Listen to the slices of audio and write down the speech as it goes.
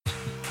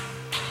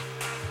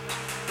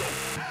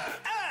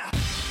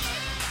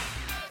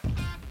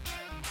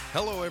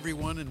Hello,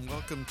 everyone, and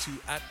welcome to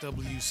At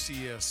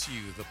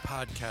WCSU, the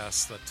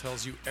podcast that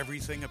tells you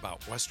everything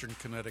about Western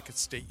Connecticut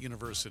State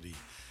University.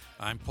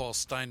 I'm Paul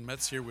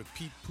Steinmetz here with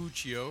Pete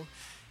Puccio,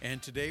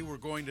 and today we're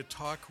going to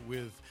talk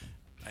with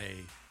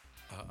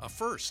a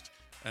first,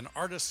 an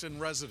artist in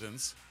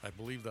residence, I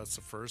believe that's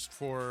the first,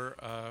 for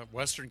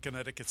Western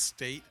Connecticut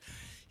State.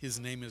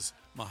 His name is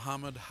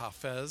Mohammed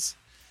Hafez.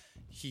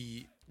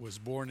 He was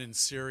born in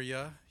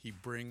Syria. He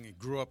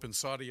grew up in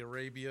Saudi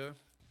Arabia,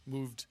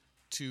 moved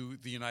to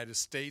the United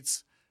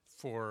States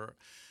for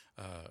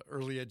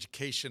early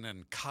education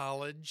and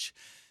college,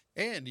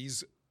 and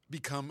he's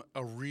become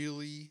a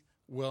really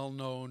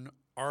well-known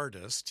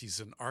artist. He's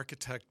an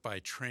architect by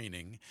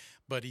training,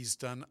 but he's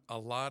done a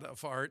lot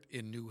of art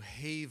in New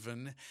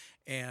Haven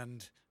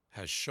and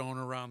has shown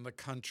around the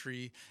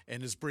country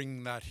and is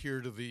bringing that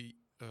here to the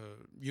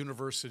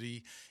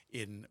university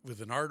with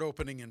an art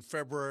opening in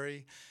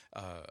February,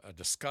 a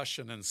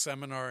discussion and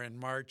seminar in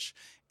March,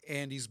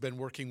 and he's been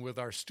working with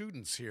our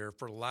students here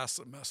for last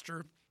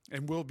semester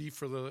and will be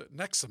for the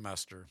next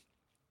semester.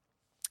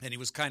 And he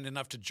was kind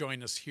enough to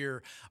join us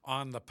here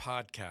on the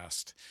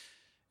podcast.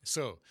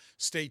 So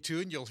stay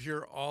tuned. You'll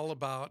hear all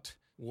about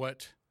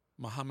what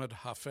Mohammed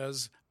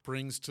Hafez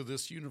brings to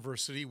this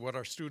university, what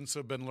our students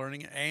have been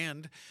learning,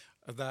 and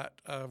that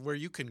where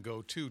you can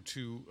go to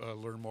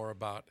learn more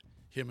about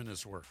him and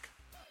his work.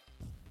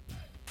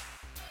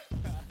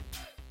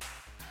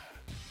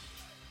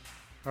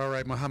 All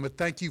right, Mohammed,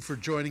 thank you for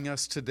joining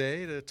us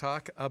today to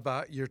talk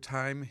about your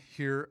time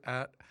here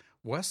at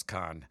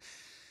WestConn.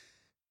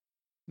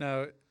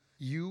 Now,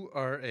 you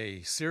are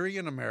a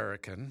Syrian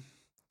American.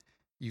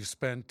 You've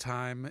spent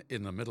time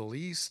in the Middle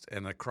East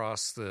and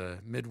across the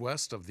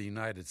Midwest of the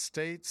United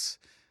States.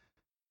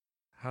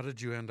 How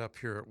did you end up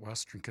here at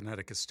Western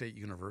Connecticut State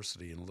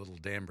University in Little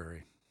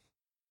Danbury?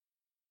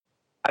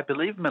 I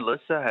believe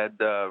Melissa had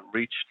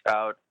reached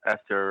out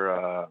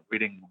after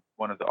reading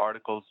one of the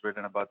articles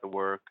written about the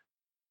work,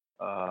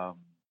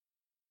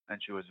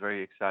 and she was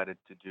very excited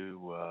to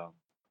do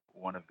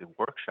one of the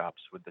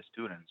workshops with the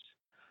students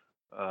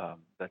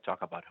that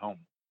talk about home.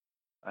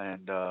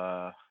 And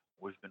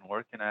we've been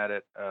working at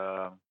it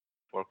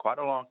for quite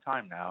a long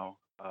time now,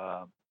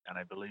 and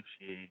I believe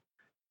she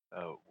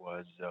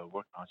was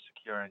working on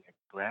securing a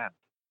grant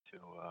to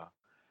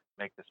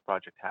make this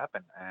project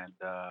happen, and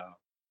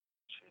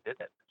she did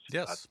it. She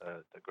Yes.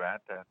 got the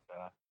grant, and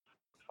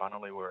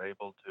finally were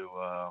able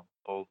to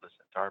pull this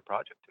entire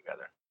project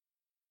together.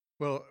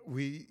 Well,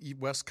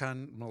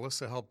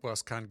 Melissa helped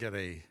WestConn get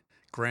a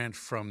grant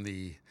from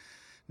the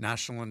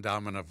National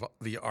Endowment of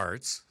the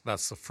Arts.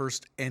 That's the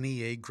first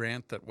NEA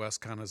grant that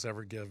WestConn has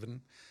ever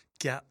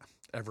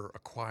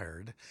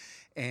acquired.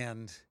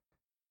 And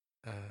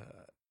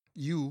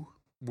you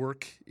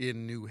work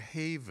in New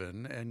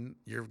Haven, and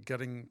you're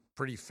getting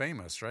pretty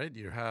famous, right?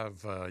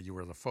 You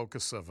were the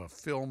focus of a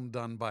film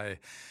done by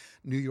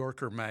New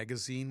Yorker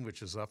magazine,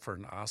 which is up for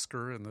an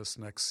Oscar in this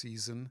next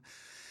season,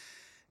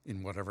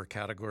 in whatever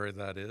category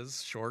that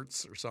is,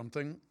 shorts or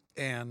something.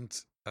 And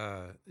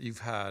you've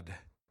had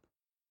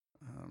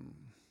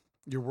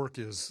your work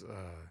is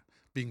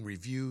being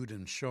reviewed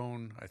and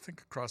shown, I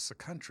think, across the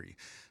country.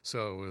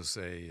 So it was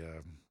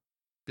a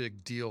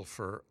big deal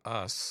for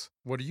us.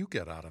 What do you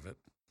get out of it?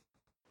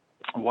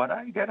 What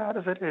I get out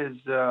of it is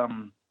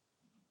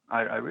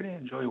I really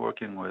enjoy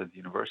working with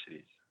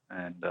universities,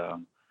 and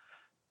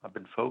I've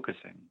been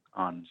focusing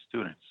on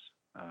students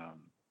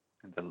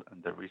in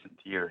the recent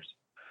years.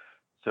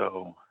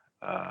 So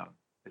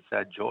it's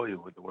that joy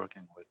with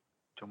working with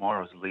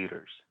tomorrow's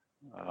leaders.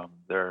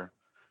 They're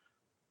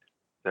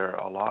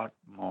a lot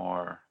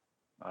more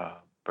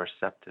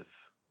perceptive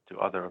to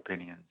other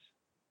opinions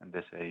in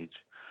this age.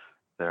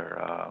 They're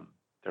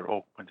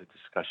open to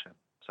discussion.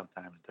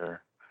 Sometimes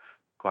they're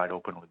quite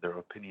open with their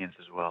opinions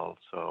as well.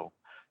 So,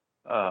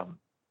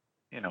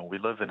 we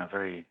live in a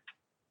very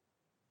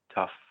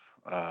tough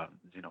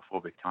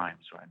xenophobic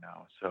times right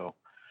now. So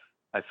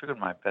I figured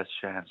my best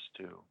chance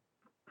to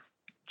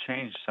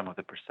change some of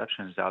the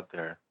perceptions out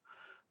there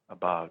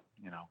about,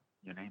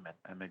 you name it,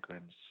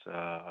 immigrants,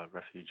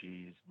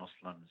 refugees,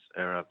 Muslims,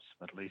 Arabs,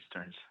 Middle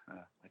Easterns.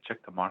 I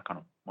checked the mark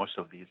on most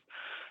of these.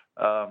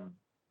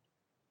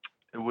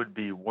 It would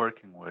be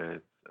working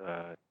with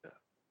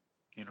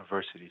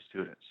university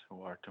students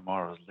who are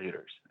tomorrow's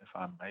leaders. If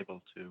I'm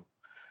able to,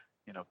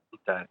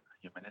 put that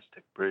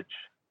humanistic bridge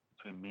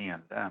between me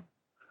and them,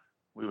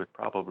 we would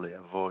probably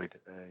avoid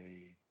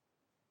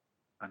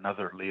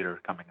another leader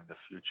coming in the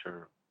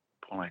future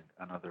pulling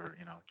another,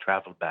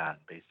 travel ban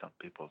based on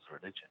people's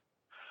religion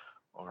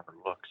or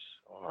looks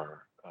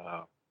or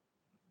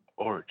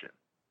origin.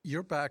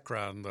 Your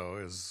background, though,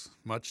 is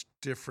much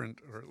different,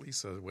 or at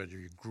least where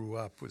you grew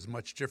up was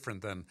much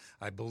different than,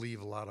 I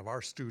believe, a lot of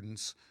our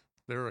students,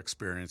 their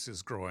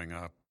experiences growing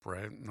up,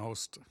 right?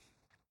 Most,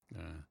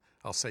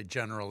 I'll say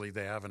generally,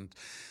 they haven't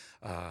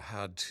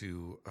had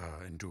to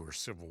endure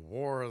civil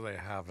war. They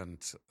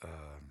haven't,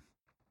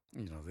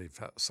 they've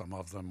had, some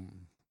of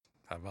them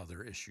have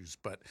other issues,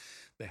 but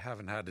they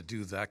haven't had to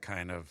do that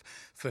kind of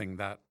thing.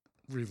 That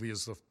really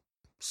is the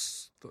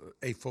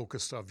a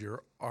focus of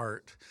your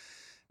art.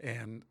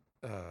 And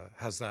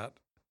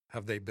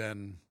have they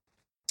been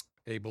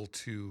able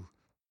to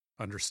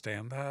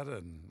understand that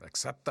and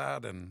accept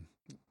that and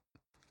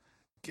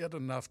get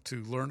enough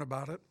to learn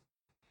about it?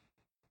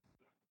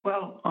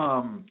 Well,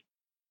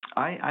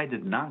 I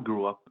did not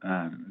grow up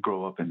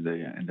in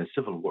the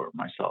Civil War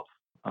myself.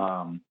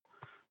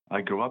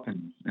 I grew up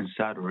in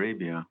Saudi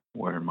Arabia,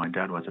 where my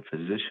dad was a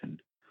physician,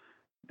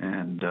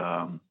 and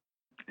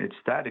it's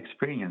that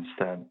experience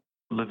that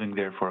living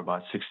there for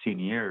about 16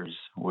 years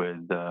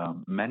with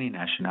many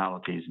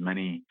nationalities,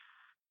 many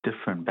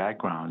different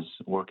backgrounds,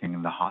 working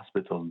in the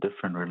hospital,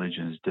 different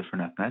religions,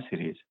 different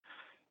ethnicities,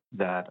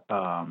 that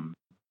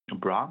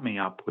brought me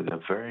up with a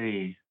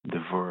very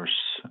diverse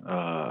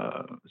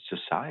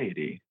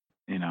society.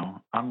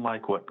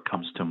 Unlike what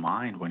comes to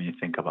mind when you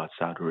think about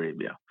Saudi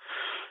Arabia.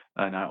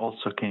 And I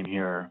also came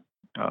here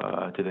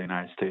to the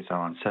United States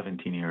around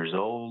 17 years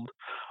old.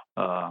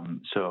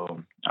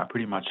 So I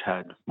pretty much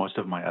had most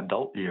of my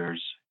adult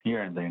years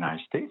here in the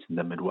United States, in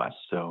the Midwest.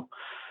 So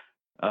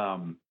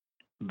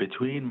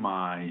between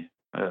my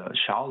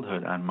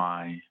childhood and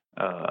my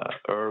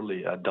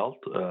early adult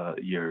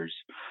years,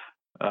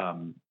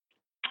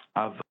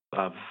 I've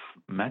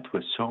met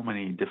with so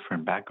many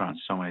different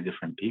backgrounds, so many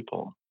different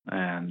people,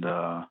 and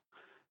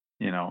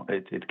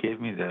it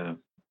gave me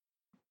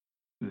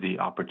the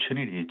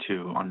opportunity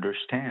to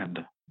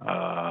understand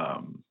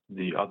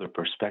the other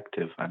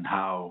perspective and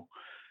how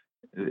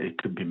it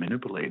could be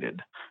manipulated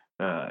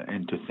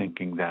into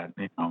thinking that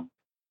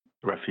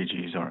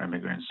refugees or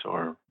immigrants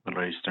or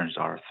Middle Easterns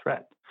are a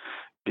threat.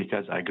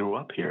 Because I grew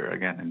up here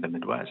again in the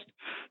Midwest,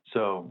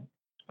 so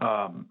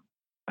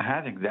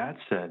having that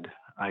said,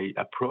 I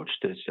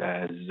approached this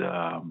as,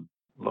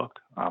 look,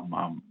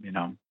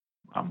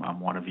 I'm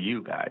one of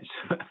you guys.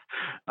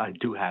 I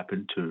do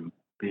happen to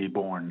be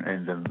born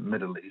in the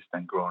Middle East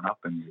and grown up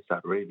in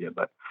Saudi Arabia,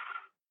 but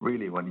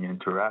really, when we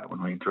interact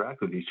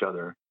with each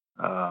other,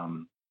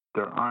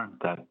 there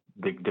aren't that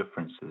big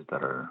differences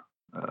that are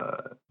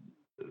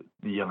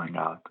yelling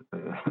out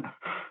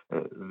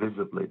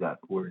visibly that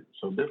we're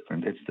so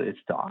different.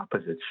 It's the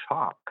opposite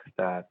shock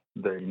that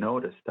they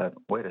notice that,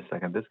 wait a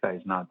second, this guy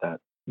is not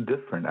that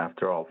different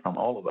after all from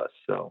all of us.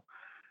 So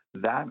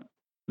that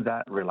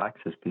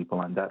relaxes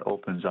people, and that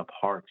opens up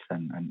hearts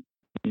and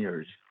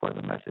ears for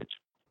the message.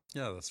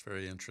 Yeah, that's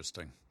very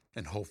interesting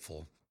and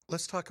hopeful.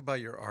 Let's talk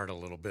about your art a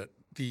little bit.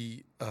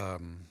 The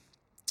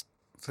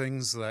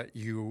things that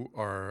you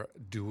are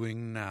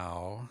doing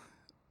now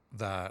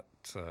that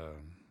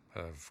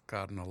have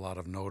gotten a lot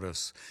of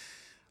notice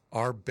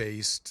are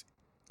based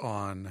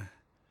on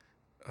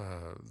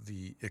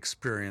the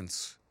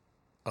experience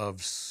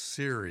of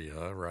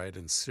Syria, right,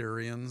 and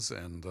Syrians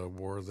and the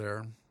war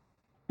there.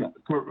 Yeah,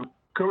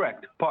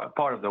 correct.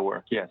 Part of the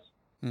work, yes.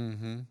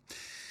 Mm-hmm.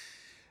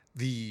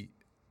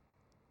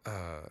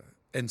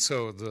 And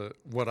so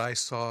what I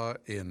saw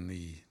in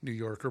the New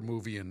Yorker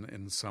movie and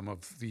in some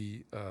of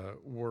the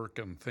work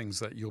and things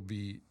that you'll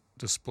be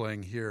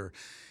displaying here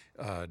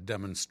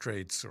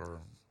demonstrates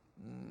or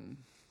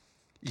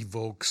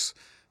evokes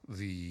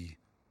the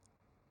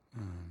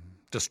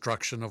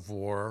destruction of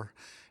war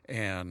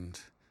and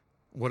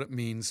what it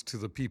means to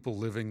the people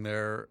living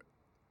there,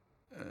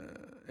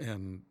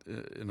 and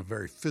in a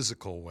very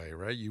physical way,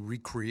 right? You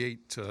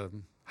recreate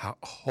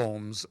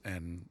homes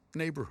and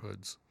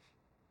neighborhoods.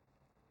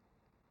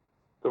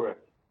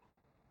 Correct.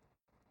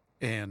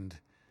 And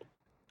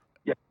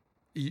yeah,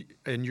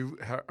 and you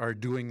are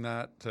doing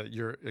that.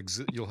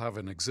 You'll have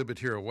an exhibit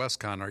here at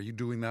WestConn. Are you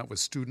doing that with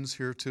students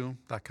here too?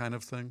 That kind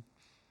of thing.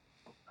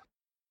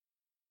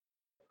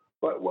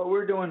 What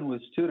we're doing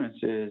with students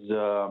is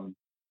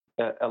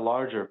a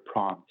larger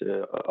prompt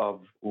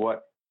of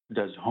what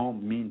does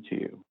home mean to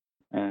you,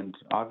 and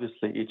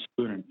obviously each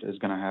student is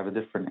going to have a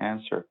different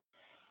answer.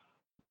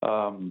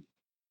 But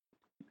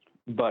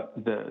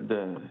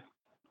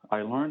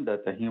I learned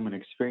that the human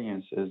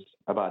experience is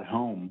about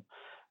home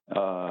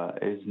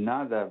is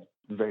not that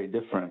very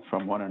different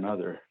from one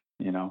another.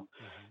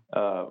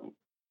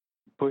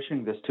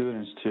 Pushing the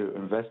students to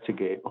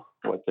investigate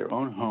what their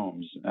own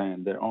homes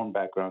and their own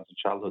backgrounds and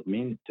childhood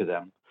mean to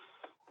them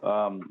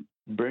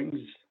brings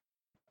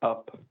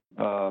up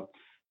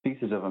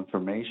pieces of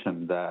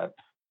information that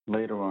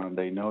later on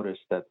they notice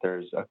that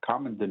there's a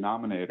common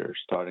denominator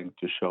starting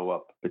to show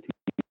up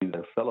between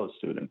their fellow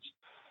students.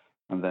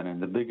 And then in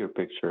the bigger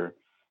picture,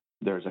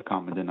 there's a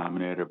common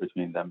denominator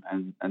between them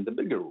and the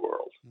bigger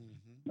world.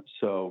 Mm-hmm.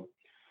 So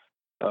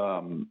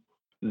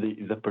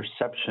the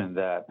perception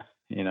that,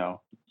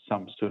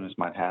 some students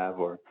might have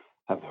or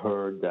have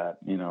heard that,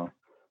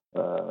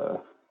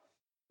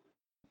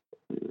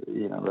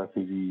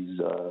 refugees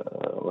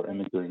or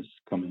immigrants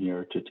come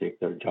here to take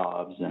their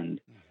jobs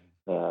and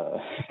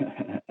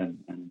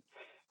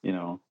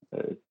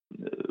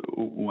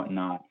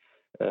whatnot,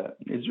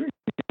 is really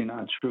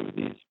not true.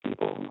 These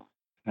people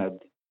had,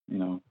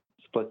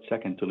 split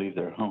second to leave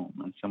their home,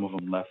 and some of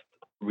them left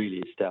really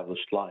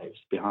established lives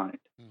behind.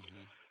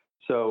 Mm-hmm.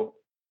 So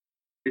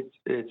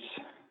it's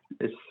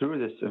it's through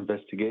this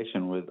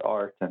investigation with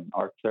art and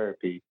art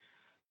therapy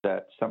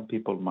that some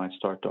people might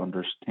start to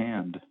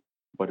understand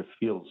what it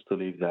feels to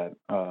leave that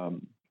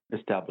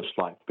established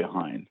life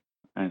behind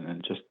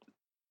and just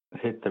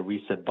hit the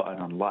reset button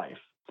on life.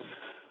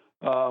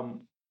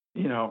 Um,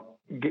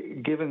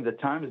 given the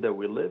times that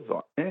we live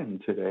in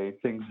today,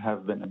 things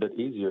have been a bit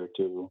easier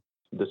to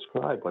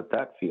describe what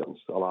that feels.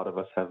 A lot of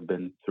us have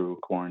been through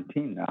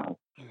quarantine now.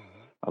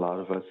 Mm-hmm. A lot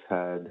of us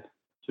had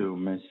to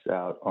miss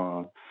out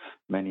on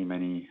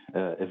many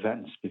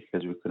events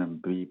because we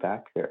couldn't be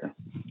back there.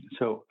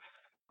 So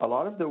a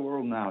lot of the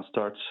world now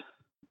starts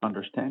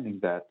understanding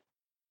that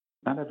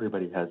not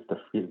everybody has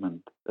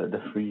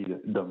the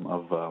freedom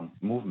of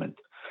movement.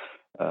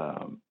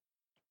 Um,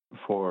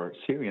 for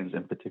Syrians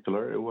in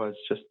particular, it was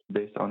just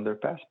based on their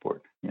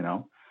passport.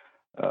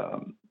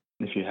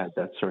 If you had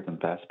that certain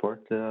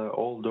passport,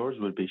 all doors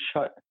would be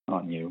shut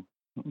on you.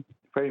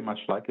 Very much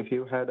like if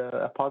you had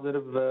a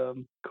positive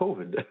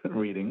COVID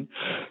reading,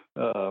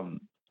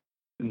 um,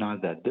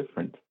 not that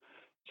different.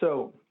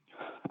 So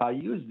I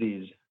use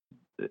these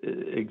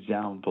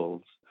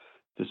examples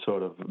to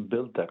sort of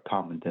build that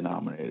common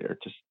denominator,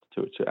 just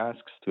to ask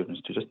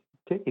students to just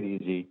take it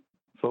easy,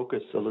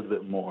 focus a little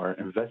bit more,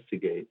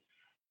 investigate.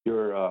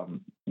 You're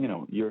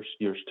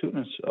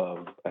students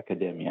of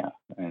academia,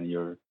 and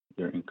you're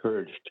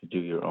encouraged to do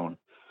your own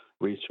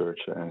research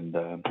and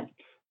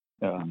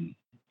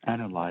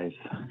analyze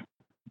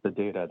the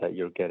data that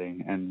you're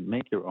getting and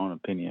make your own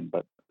opinion.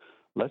 But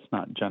let's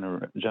not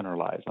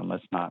generalize, and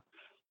let's not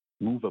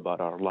move about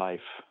our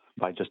life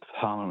by just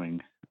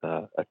following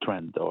a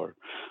trend or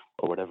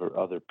whatever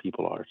other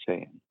people are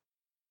saying.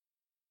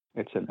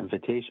 It's an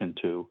invitation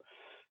to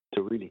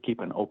really keep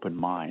an open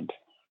mind.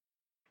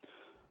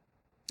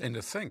 And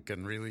to think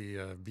and really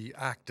be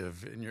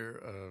active in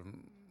your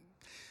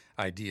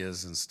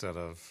ideas instead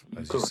of,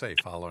 as you say,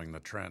 following the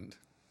trend.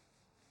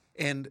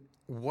 And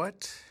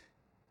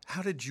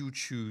how did you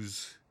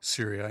choose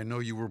Syria? I know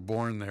you were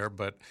born there,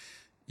 but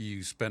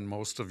you spend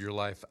most of your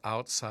life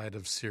outside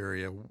of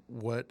Syria.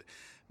 What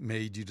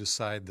made you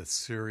decide that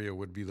Syria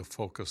would be the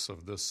focus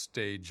of this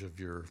stage of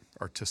your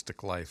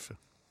artistic life?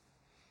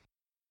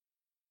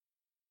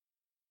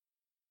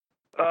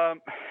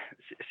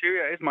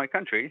 Syria is my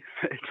country.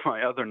 It's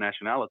my other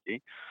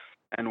nationality,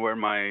 and where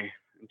my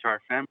entire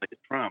family is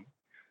from.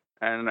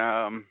 And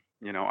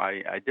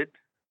I did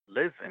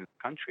live in the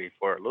country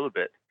for a little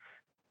bit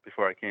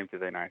before I came to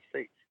the United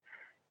States.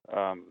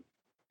 Um,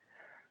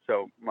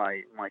 so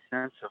my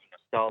sense of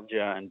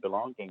nostalgia and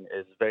belonging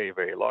is very,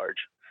 very large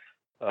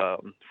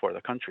for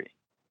the country,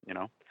 you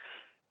know.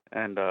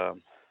 And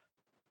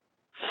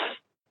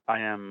I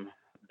am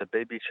the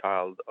baby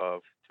child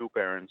of two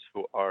parents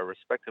who are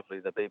respectively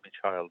the baby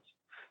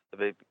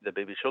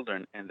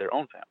children in their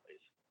own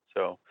families.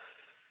 So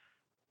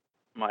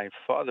my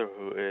father,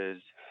 who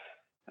is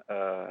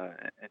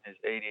in his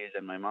 80s,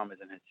 and my mom is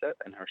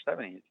in her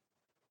 70s,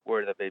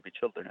 were the baby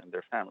children in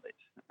their families,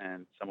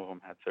 and some of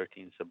them had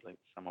 13 siblings,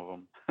 some of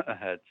them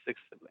had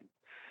 6 siblings.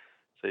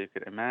 So you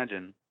could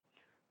imagine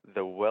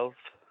the wealth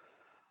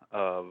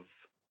of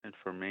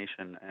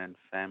information and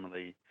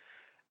family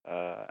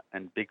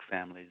and big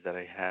families that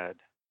I had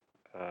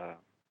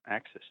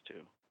access to,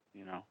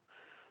 you know.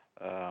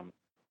 Um,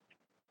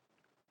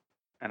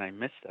 and I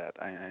miss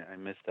that. I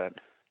miss that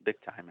big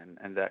time,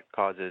 and that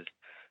causes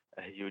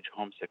a huge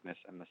homesickness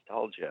and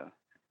nostalgia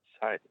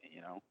inside me,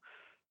 you know.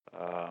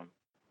 Um,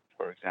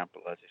 for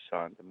example, as you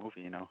saw in the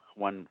movie, you know,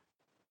 one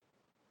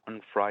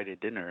Friday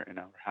dinner in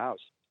our house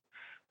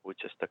with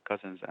just the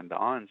cousins and the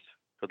aunts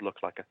could look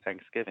like a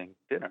Thanksgiving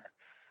dinner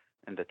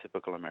in the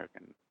typical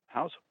American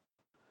household.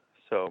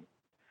 So,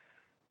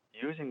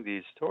 using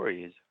these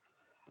stories,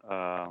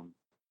 um,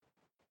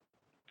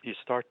 you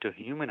start to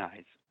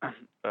humanize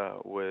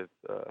with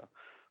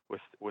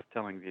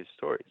telling these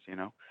stories, you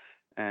know,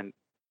 and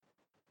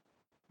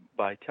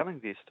by telling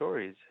these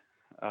stories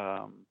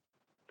um,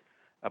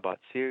 about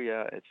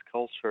Syria, its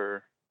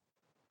culture,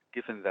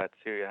 given that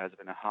Syria has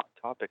been a hot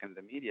topic in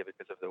the media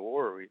because of the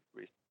war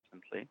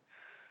recently,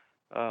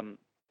 um,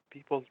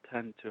 people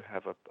tend to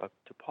have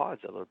to pause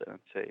a little bit and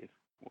say,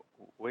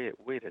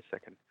 wait a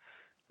second.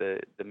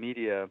 The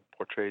media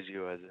portrays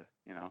you as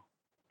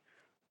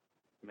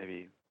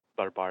maybe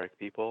barbaric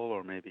people,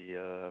 or maybe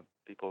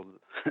people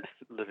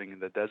living in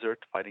the desert,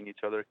 fighting each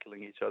other,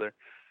 killing each other.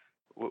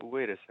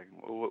 Wait a second.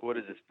 What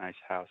is this nice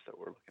house that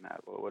we're looking at?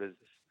 What is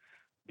this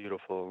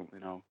beautiful,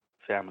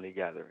 family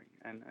gathering?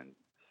 And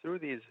through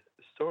these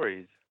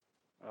stories,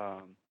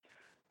 um,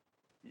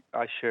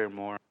 I share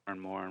more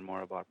and more and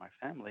more about my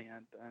family,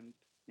 and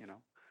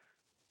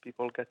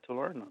people get to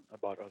learn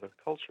about other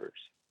cultures,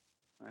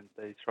 and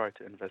they try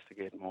to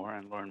investigate more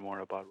and learn more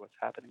about what's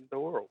happening in the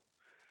world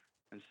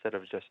instead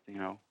of just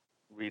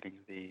reading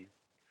the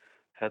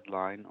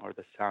headline or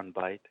the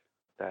soundbite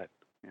that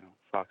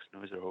Fox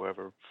News or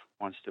whoever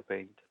wants to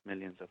paint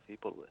millions of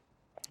people with.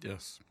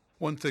 Yes.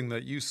 One thing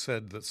that you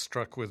said that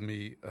struck with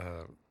me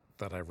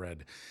that I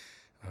read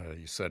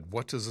You said,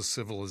 what does a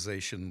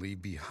civilization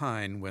leave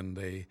behind when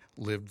they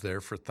lived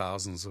there for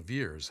thousands of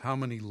years? How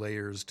many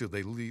layers do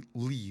they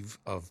leave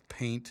of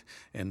paint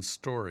and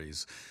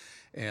stories?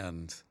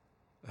 And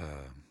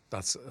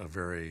that's a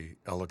very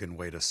elegant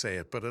way to say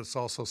it, but it's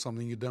also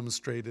something you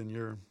demonstrate in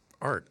your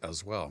art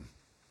as well,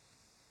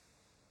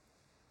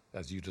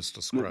 as you just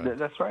described.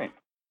 That's right.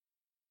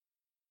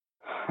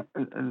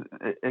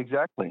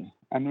 Exactly.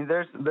 I mean,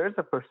 there's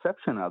a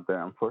perception out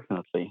there,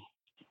 unfortunately,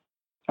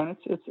 and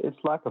it's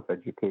lack of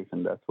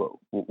education. That's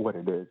what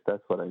it is.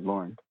 That's what I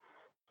learned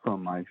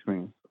from my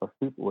experience of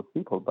people with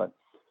people. But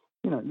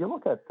you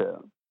look at the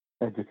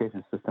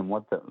education system,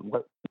 what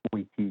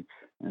we teach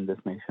in this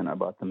nation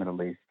about the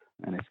Middle East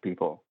and its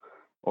people,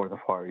 or the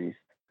Far East.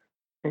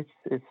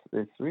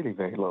 It's really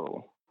very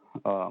little.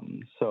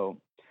 So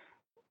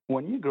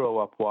when you grow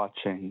up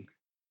watching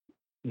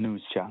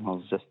news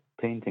channels just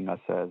painting us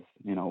as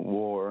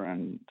war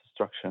and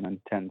destruction and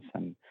tents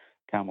and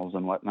camels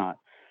and whatnot,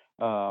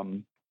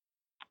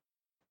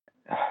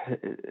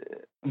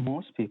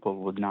 most people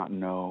would not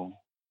know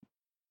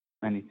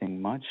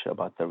anything much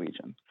about the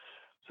region.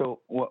 So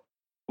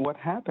what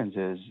happens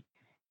is,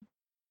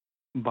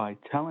 by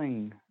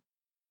telling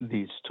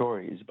these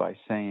stories, by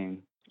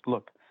saying,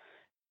 look,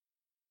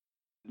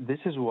 this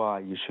is why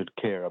you should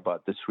care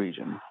about this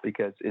region,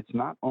 because it's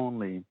not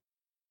only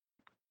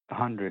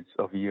hundreds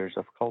of years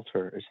of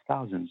culture, it's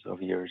thousands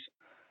of years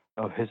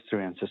of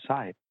history and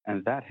society.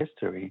 And that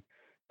history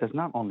does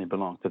not only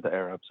belong to the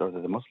Arabs or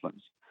to the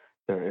Muslims.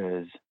 There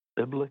is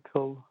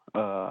biblical,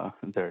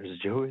 there's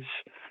Jewish,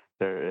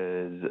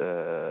 there is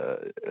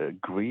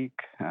Greek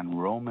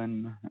and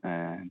Roman,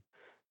 and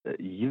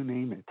you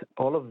name it.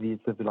 All of these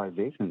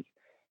civilizations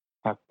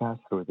have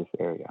passed through this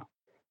area.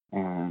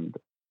 And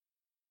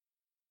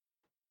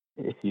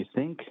if you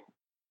think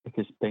it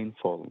is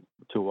painful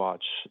to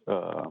watch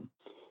a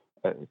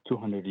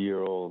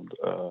 200-year-old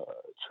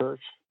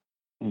church,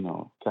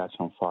 catch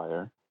on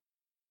fire,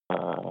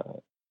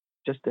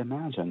 just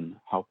imagine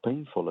how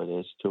painful it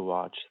is to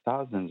watch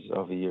thousands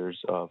of years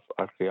of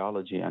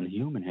archaeology and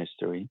human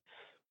history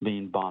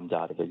being bombed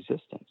out of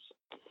existence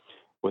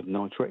with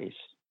no trace.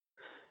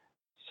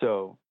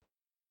 So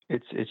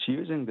it's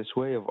using this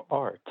way of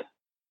art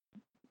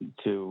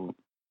to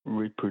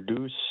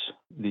reproduce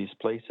these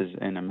places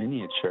in a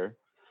miniature,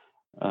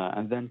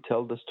 and then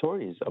tell the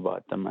stories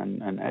about them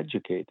and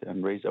educate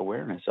and raise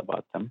awareness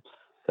about them,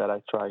 that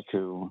I try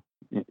to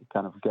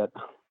kind of get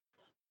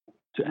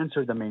to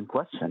answer the main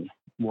question: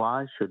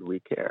 why should we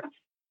care?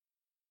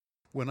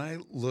 When I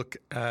look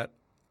at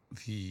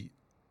the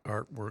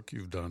artwork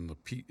you've done,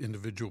 the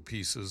individual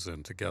pieces,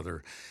 and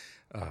together,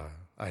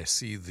 I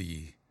see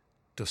the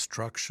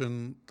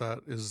destruction that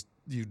is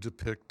you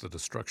depict, the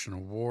destruction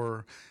of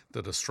war,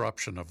 the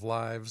disruption of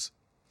lives.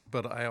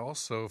 But I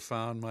also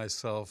found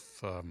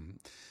myself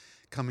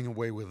coming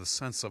away with a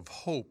sense of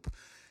hope,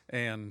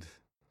 and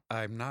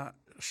I'm not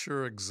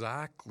sure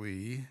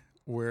exactly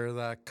where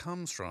that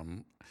comes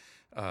from,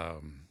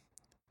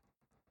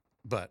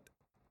 but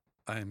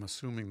I'm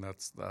assuming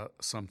that's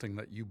something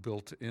that you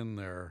built in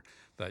there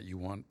that you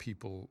want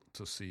people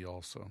to see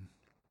also.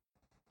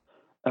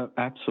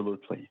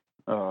 Absolutely.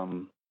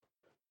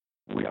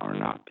 We are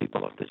not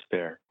people of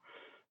despair.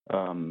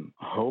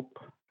 Hope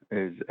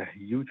is a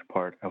huge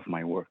part of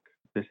my work.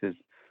 This is,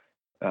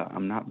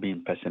 I'm not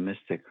being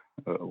pessimistic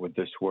with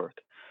this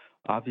work.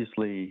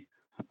 Obviously,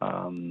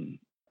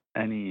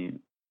 any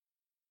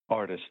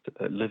artist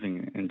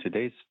living in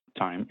today's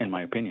time, in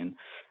my opinion,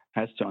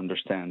 has to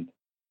understand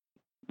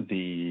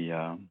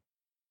the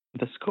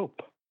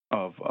scope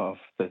of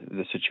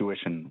the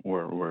situation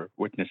we're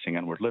witnessing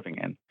and we're living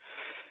in.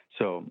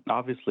 So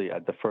obviously,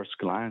 at the first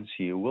glance,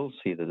 you will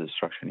see the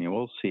destruction. You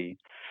will see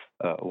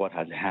what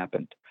has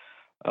happened.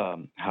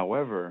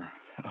 However,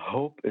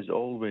 hope is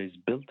always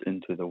built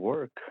into the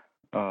work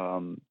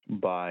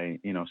by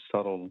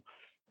subtle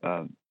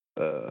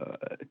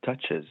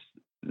touches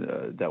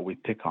that we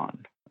pick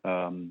on.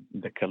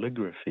 The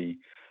calligraphy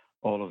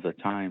all of the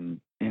time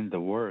in the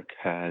work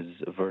has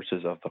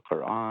verses of the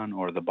Quran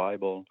or the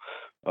Bible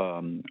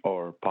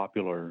or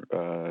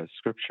popular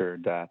scripture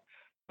that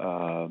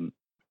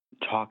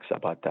talks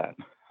about that,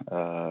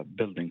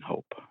 building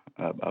hope,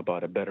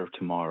 about a better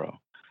tomorrow.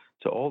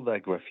 So all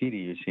that graffiti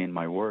you see in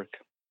my work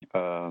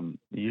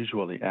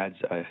usually adds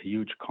a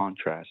huge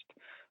contrast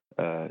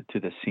to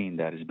the scene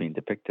that is being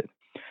depicted.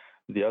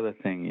 The other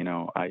thing,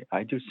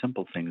 I do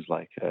simple things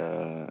like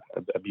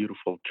a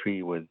beautiful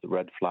tree with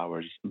red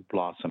flowers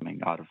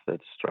blossoming out of the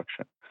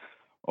destruction,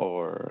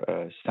 or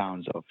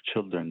sounds of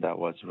children that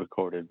was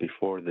recorded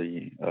before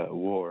the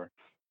war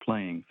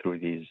playing through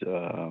these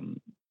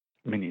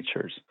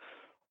miniatures.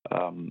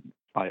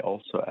 I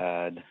also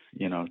add,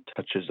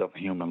 touches of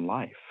human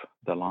life,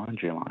 the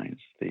laundry lines,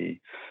 the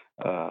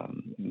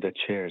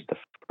chairs, the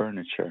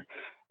furniture.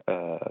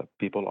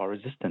 People are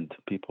resistant.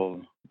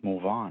 People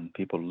move on.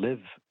 People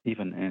live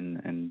even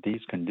in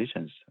these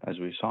conditions, as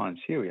we saw in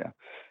Syria.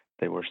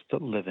 They were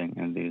still living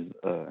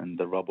in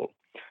the rubble,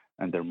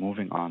 and they're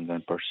moving on,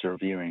 they're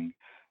persevering,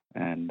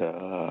 and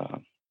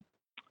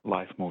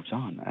life moves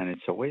on. And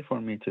it's a way for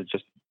me to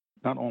just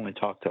not only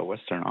talk to a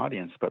Western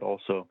audience, but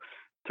also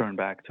turn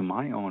back to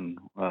my own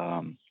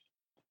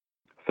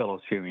fellow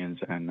Syrians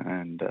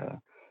and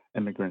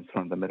immigrants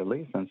from the Middle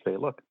East and say,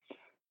 look,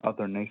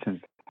 other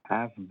nations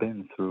have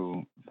been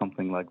through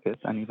something like this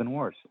and even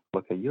worse.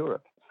 Look at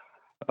Europe.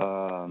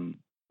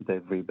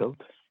 They've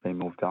rebuilt, they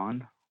moved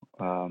on.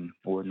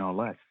 We're no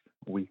less.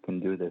 We can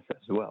do this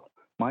as well.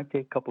 Might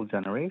take a couple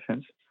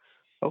generations,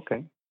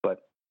 okay, but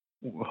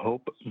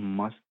hope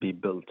must be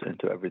built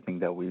into everything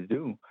that we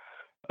do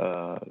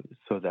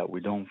so that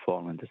we don't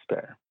fall in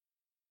despair.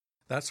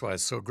 That's why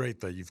it's so great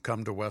that you've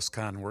come to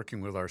WestConn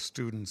working with our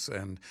students,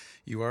 and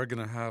you are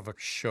going to have a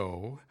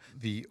show.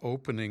 The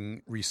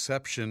opening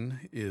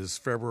reception is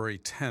February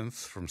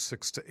 10th from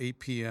 6 to 8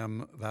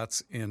 p.m.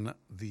 That's in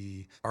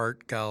the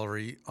Art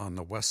Gallery on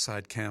the West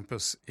Side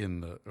campus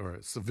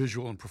it's the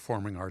Visual and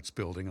Performing Arts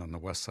Building on the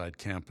West Side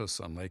campus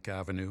on Lake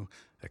Avenue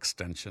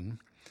Extension.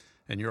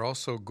 And you're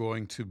also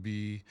going to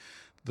be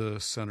the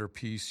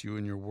centerpiece, you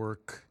and your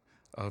work,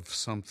 of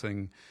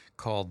something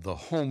called the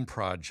Home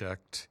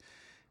Project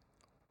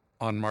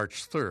on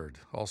March 3rd,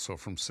 also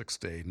from 6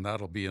 to 8, and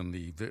that'll be in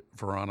the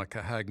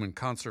Veronica Hagman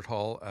Concert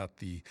Hall at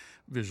the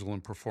Visual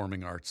and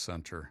Performing Arts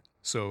Center.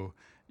 So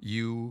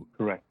you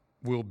Correct.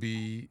 Will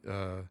be,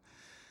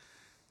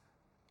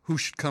 who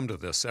should come to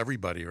this?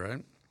 Everybody,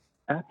 right?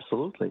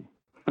 Absolutely.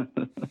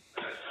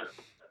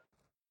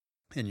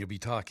 And you'll be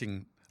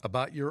talking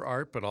about your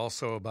art, but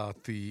also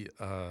about the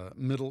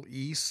Middle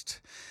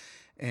East.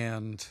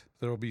 And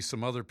there will be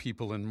some other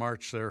people in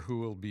March there who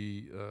will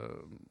be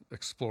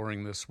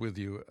exploring this with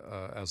you,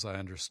 as I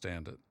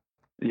understand it.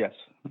 Yes,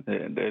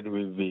 it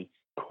will be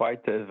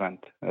quite the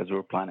event as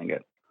we're planning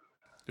it.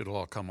 It'll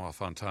all come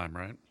off on time,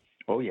 right?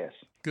 Oh, yes.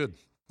 Good.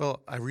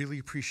 Well, I really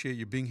appreciate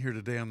you being here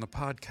today on the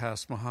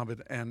podcast,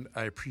 Mohammed, and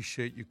I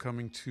appreciate you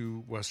coming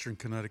to Western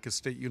Connecticut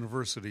State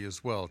University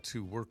as well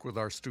to work with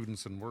our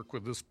students and work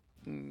with this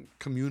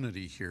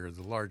community here,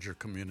 the larger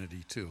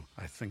community too.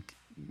 I think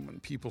when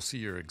people see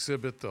your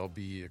exhibit, they'll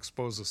be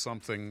exposed to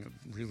something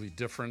really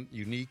different,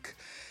 unique,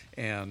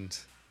 and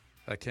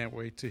I can't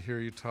wait to hear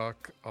you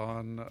talk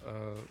on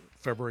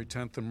February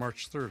 10th and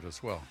March 3rd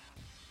as well.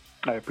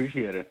 I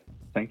appreciate it.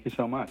 Thank you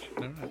so much.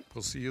 All right.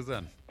 We'll see you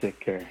then. Take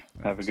care.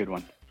 Have a good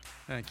one.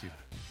 Thank you.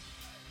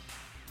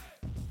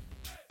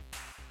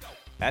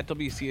 At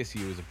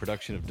WCSU is a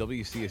production of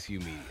WCSU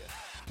Media,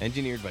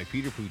 engineered by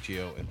Peter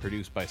Puccio and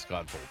produced by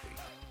Scott Volpe.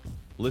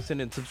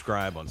 Listen and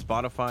subscribe on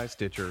Spotify,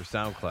 Stitcher,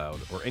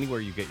 SoundCloud, or anywhere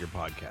you get your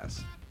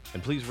podcasts.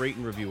 And please rate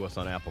and review us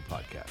on Apple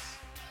Podcasts.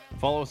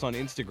 Follow us on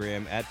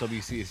Instagram at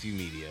WCSU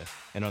Media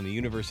and on the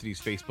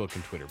university's Facebook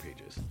and Twitter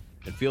pages.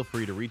 And feel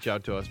free to reach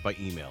out to us by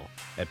email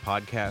at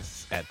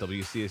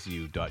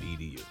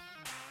podcasts@wcsu.edu.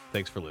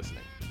 Thanks for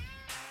listening.